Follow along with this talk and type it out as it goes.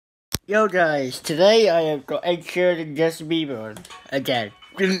Yo guys, today I have got Ed Sheeran and Justin Bieber on again.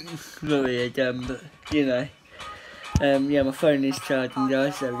 Not really again, but you know. Yeah, my phone is charging,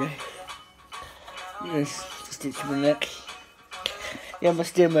 guys. There we go. Just itching my neck. Yeah, my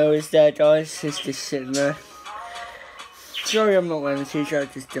steamo is there, guys. It's just sitting there. Sorry, I'm not wearing a t-shirt.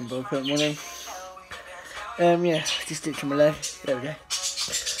 I just didn't bother putting one on. Yeah, just itching my leg. There we go.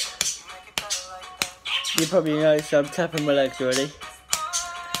 You probably noticed I'm tapping my legs already.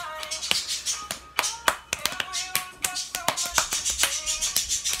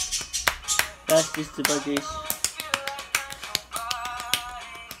 That's just the buggies.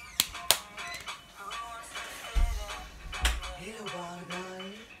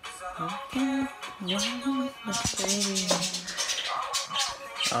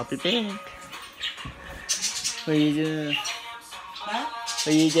 I'll be back. What are you doing? Huh? What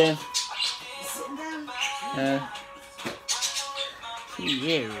are you doing? Sitting down. Yeah.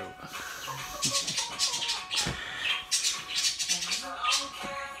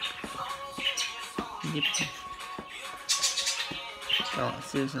 Yep. Oh,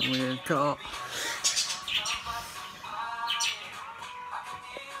 Susan, we're gonna talk.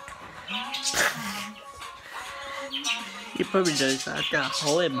 You probably noticed I've got a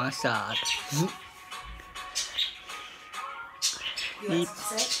hole in my sock. Yep.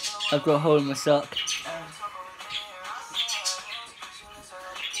 I've got a hole in my sock.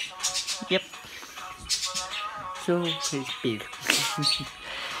 Yep. So it's big.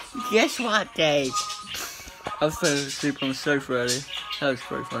 Guess what, Dave? I was falling asleep on the sofa earlier. That was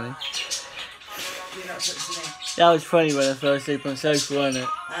pretty funny. That was funny when I fell asleep on the sofa, wasn't it?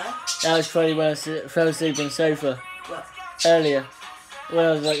 Huh? That was funny when I fell asleep on the sofa. What? Earlier. When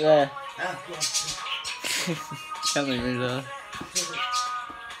I was like there. Oh, yeah. That made me laugh.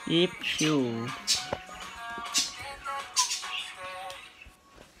 Yep, sure.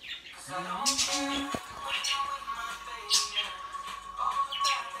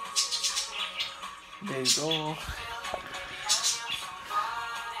 There you go.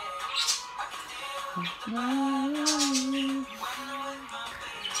 Oh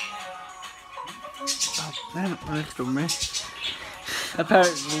man, that's the mess.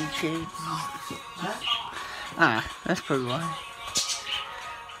 Apparently, kids. Ah, that's probably why.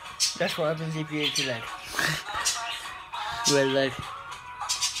 That's what happens if you eat your leg. Red leg.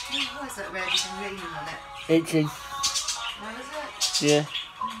 Why is that red and green on it? Itching. Why is it? Yeah.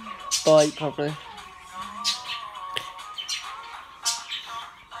 Bite properly.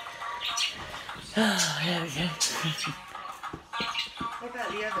 There we go. What about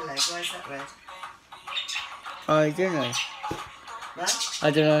the other leg? Why is that red? I don't know. What?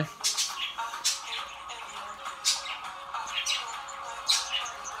 I don't know.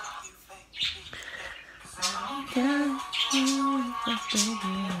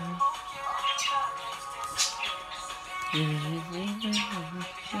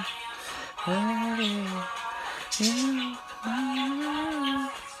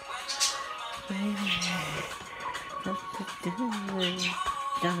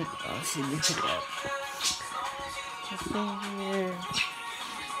 Damn it, I'll see you pick it up. Oh,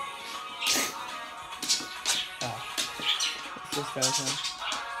 it's just frozen.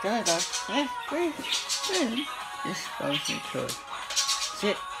 Go, go. Hey, wait. Just frozen toy.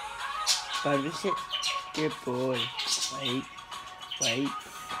 Sit. Bobby, sit. Good boy. Wait. Wait.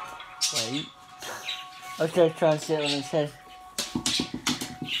 Wait. I was just trying to sit on his head.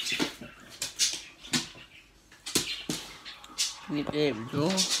 There we go.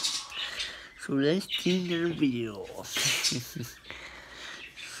 So let's do the video.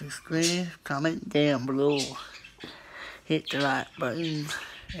 Subscribe, comment down below. Hit the like button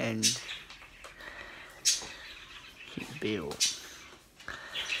and hit the bell.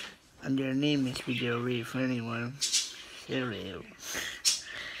 I'm gonna name this video read for anyone. Shoutout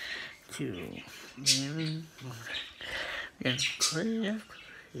to Rhiannon Croft.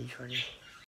 He's ready.